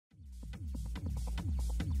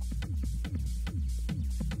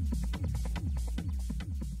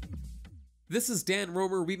This is Dan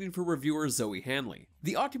Romer reading for reviewer Zoe Hanley.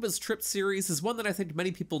 The Akiba's Trip series is one that I think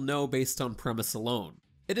many people know based on premise alone.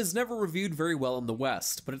 It is never reviewed very well in the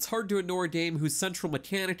West, but it's hard to ignore a game whose central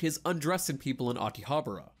mechanic is undressing people in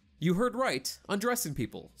Akihabara. You heard right, undressing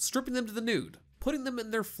people, stripping them to the nude, putting them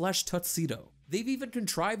in their flesh tuxedo. They've even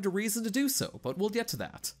contrived a reason to do so, but we'll get to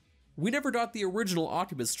that. We never got the original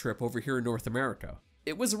Akiba's Trip over here in North America.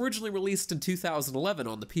 It was originally released in 2011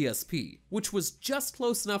 on the PSP, which was just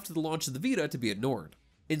close enough to the launch of the Vita to be ignored.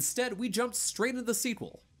 Instead, we jumped straight into the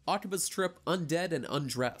sequel, Akiba's Trip Undead and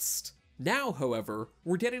Undressed. Now, however,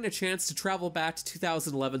 we're getting a chance to travel back to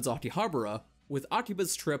 2011's Akihabara with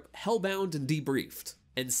Akiba's Trip Hellbound and Debriefed,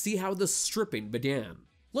 and see how the stripping began.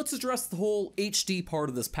 Let's address the whole HD part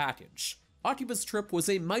of this package. Akiba's Trip was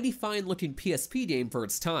a mighty fine-looking PSP game for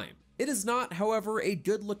its time. It is not, however, a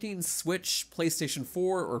good-looking Switch, PlayStation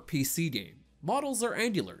 4, or PC game. Models are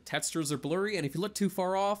angular, textures are blurry, and if you look too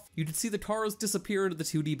far off, you can see the cars disappear into the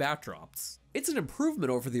 2D backdrops. It's an improvement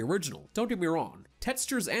over the original, don't get me wrong.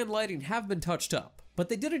 Textures and lighting have been touched up, but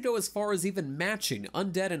they didn't go as far as even matching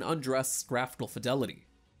Undead and Undressed's graphical fidelity.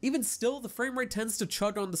 Even still, the frame rate tends to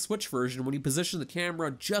chug on the Switch version when you position the camera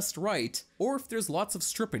just right, or if there's lots of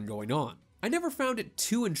stripping going on. I never found it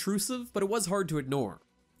too intrusive, but it was hard to ignore.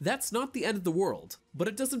 That's not the end of the world, but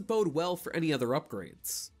it doesn't bode well for any other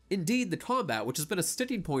upgrades. Indeed, the combat, which has been a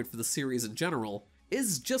sticking point for the series in general,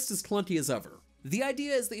 is just as clunky as ever. The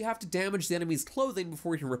idea is that you have to damage the enemy's clothing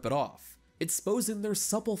before you can rip it off, exposing their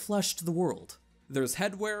supple flesh to the world. There's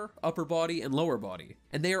headwear, upper body, and lower body,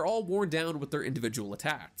 and they are all worn down with their individual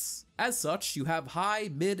attacks. As such, you have high,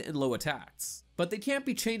 mid, and low attacks, but they can't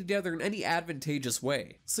be chained together in any advantageous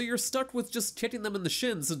way, so you're stuck with just kicking them in the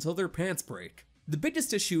shins until their pants break. The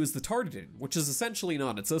biggest issue is the targeting, which is essentially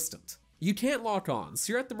non-existent. You can't lock on,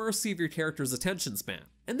 so you're at the mercy of your character's attention span,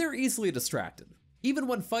 and they're easily distracted. Even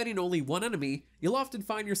when fighting only one enemy, you'll often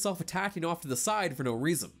find yourself attacking off to the side for no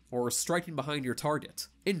reason, or striking behind your target.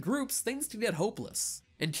 In groups, things can get hopeless,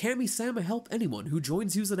 and Kami-sama help anyone who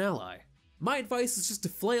joins you as an ally. My advice is just to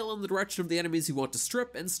flail in the direction of the enemies you want to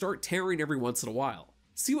strip and start tearing every once in a while.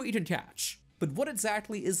 See what you can catch. But what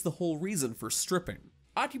exactly is the whole reason for stripping?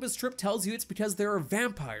 Akiba's Trip tells you it's because there are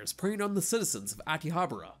vampires preying on the citizens of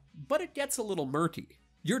Akihabara, but it gets a little murky.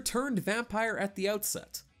 You're turned vampire at the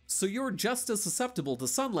outset, so you're just as susceptible to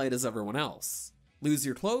sunlight as everyone else. Lose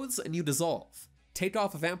your clothes and you dissolve. Take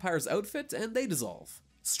off a vampire's outfit and they dissolve.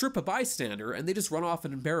 Strip a bystander and they just run off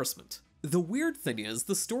in embarrassment. The weird thing is,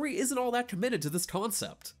 the story isn't all that committed to this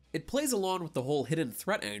concept. It plays along with the whole hidden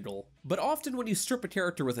threat angle, but often when you strip a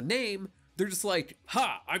character with a name, they're just like,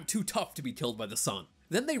 "Ha, I'm too tough to be killed by the sun."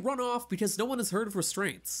 Then they run off because no one has heard of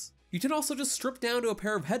restraints. You can also just strip down to a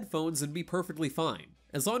pair of headphones and be perfectly fine.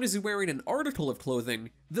 As long as you're wearing an article of clothing,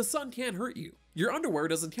 the sun can't hurt you. Your underwear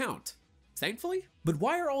doesn't count. Thankfully? But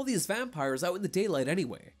why are all these vampires out in the daylight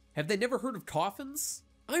anyway? Have they never heard of coffins?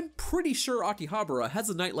 I'm pretty sure Akihabara has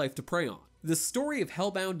a nightlife to prey on. The story of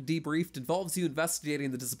Hellbound Debriefed involves you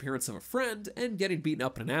investigating the disappearance of a friend and getting beaten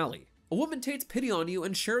up in an alley. A woman takes pity on you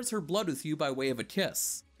and shares her blood with you by way of a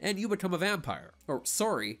kiss, and you become a vampire. Or,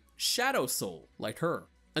 sorry, shadow soul, like her.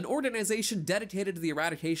 An organization dedicated to the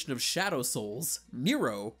eradication of shadow souls,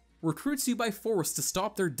 Nero, recruits you by force to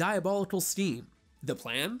stop their diabolical scheme. The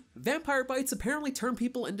plan? Vampire bites apparently turn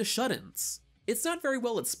people into shut-ins. It's not very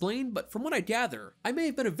well explained, but from what I gather, I may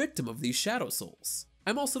have been a victim of these shadow souls.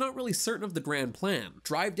 I'm also not really certain of the grand plan.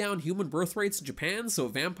 Drive down human birth rates in Japan so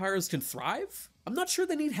vampires can thrive? I'm not sure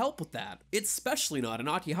they need help with that, especially not in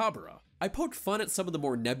Akihabara. I poked fun at some of the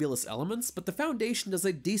more nebulous elements, but the Foundation does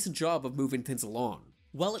a decent job of moving things along.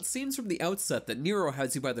 While it seems from the outset that Nero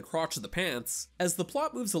has you by the crotch of the pants, as the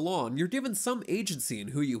plot moves along, you're given some agency in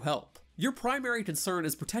who you help. Your primary concern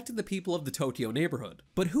is protecting the people of the Tokyo neighborhood,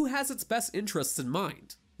 but who has its best interests in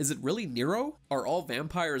mind? Is it really Nero? Are all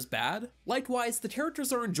vampires bad? Likewise, the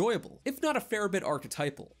characters are enjoyable, if not a fair bit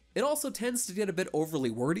archetypal. It also tends to get a bit overly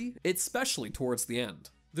wordy, especially towards the end.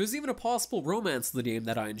 There's even a possible romance in the game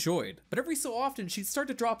that I enjoyed, but every so often she'd start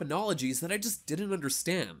to drop analogies that I just didn't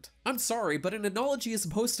understand. I'm sorry, but an analogy is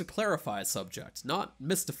supposed to clarify a subject, not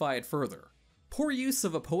mystify it further. Poor use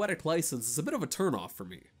of a poetic license is a bit of a turnoff for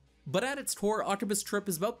me. But at its core, Akiba's Trip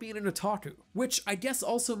is about being an otaku, which I guess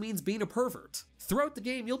also means being a pervert. Throughout the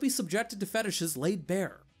game, you'll be subjected to fetishes laid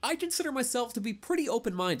bare. I consider myself to be pretty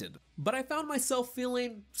open-minded, but I found myself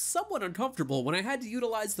feeling somewhat uncomfortable when I had to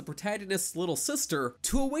utilize the protagonist's little sister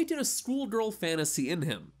to awaken a schoolgirl fantasy in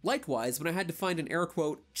him. Likewise, when I had to find an air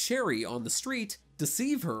quote, cherry on the street,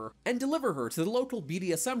 deceive her, and deliver her to the local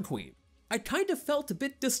BDSM queen. I kind of felt a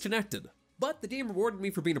bit disconnected, but the game rewarded me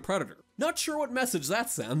for being a predator. Not sure what message that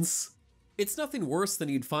sends. It's nothing worse than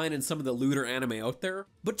you'd find in some of the looter anime out there,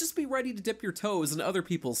 but just be ready to dip your toes in other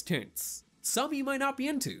people's taints. Some you might not be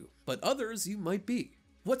into, but others you might be.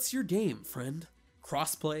 What's your game, friend?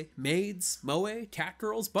 Crossplay, maids, moe, cat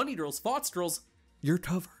girls, bunny girls, fox girls, you're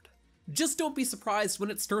covered. Just don't be surprised when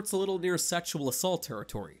it starts a little near sexual assault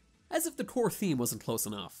territory, as if the core theme wasn't close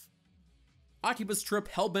enough. Akiba's Trip,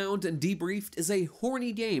 Hellbound, and Debriefed is a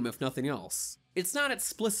horny game if nothing else. It's not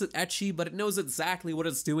explicit ecchi, but it knows exactly what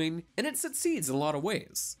it's doing, and it succeeds in a lot of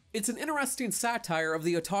ways. It's an interesting satire of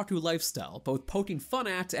the otaku lifestyle, both poking fun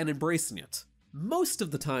at and embracing it. Most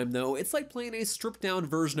of the time though, it's like playing a stripped down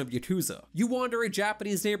version of Yakuza. You wander a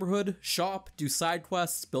Japanese neighborhood, shop, do side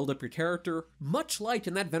quests, build up your character, much like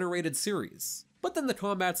in that venerated series. But then the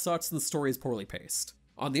combat sucks and the story is poorly paced.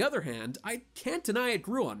 On the other hand, I can't deny it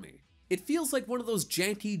grew on me. It feels like one of those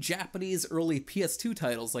janky Japanese early PS2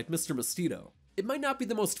 titles like Mr. Mosquito. It might not be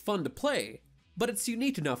the most fun to play, but it's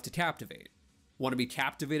unique enough to captivate. Want to be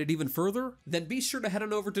captivated even further? Then be sure to head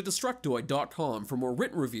on over to Destructoid.com for more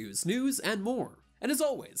written reviews, news, and more. And as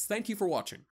always, thank you for watching.